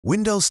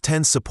Windows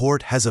 10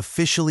 support has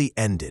officially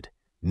ended.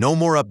 No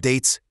more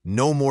updates,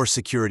 no more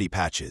security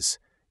patches.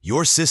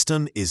 Your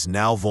system is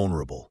now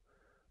vulnerable.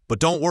 But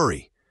don't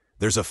worry,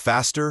 there's a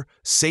faster,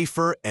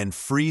 safer, and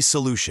free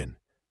solution: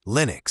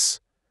 Linux.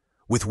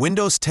 With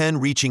Windows 10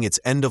 reaching its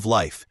end of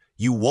life,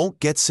 you won't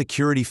get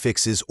security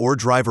fixes or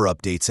driver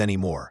updates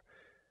anymore.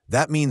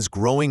 That means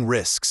growing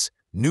risks,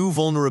 new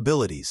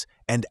vulnerabilities,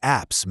 and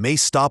apps may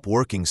stop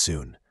working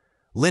soon.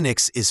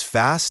 Linux is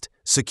fast,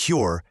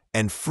 secure,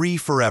 and free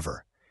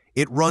forever.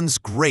 It runs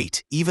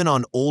great even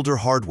on older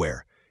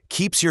hardware,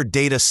 keeps your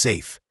data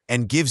safe,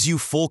 and gives you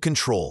full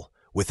control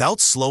without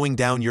slowing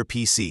down your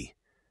PC.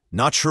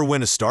 Not sure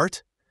when to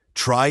start?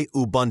 Try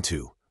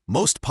Ubuntu,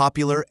 most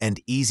popular and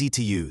easy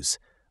to use.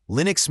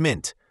 Linux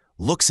Mint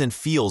looks and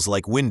feels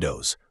like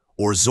Windows,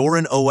 or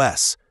Zorin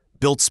OS,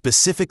 built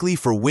specifically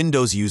for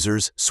Windows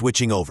users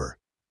switching over.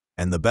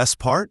 And the best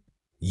part?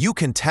 You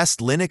can test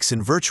Linux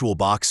in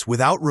VirtualBox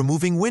without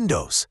removing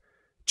Windows.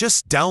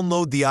 Just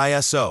download the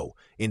ISO,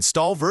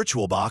 install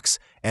VirtualBox,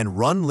 and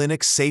run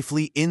Linux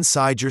safely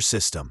inside your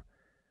system.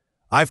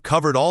 I've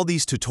covered all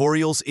these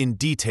tutorials in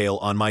detail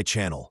on my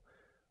channel.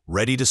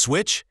 Ready to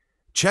switch?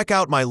 Check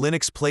out my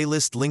Linux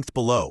playlist linked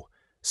below.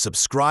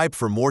 Subscribe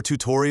for more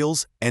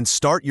tutorials and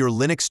start your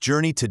Linux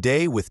journey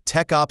today with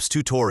TechOps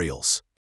tutorials.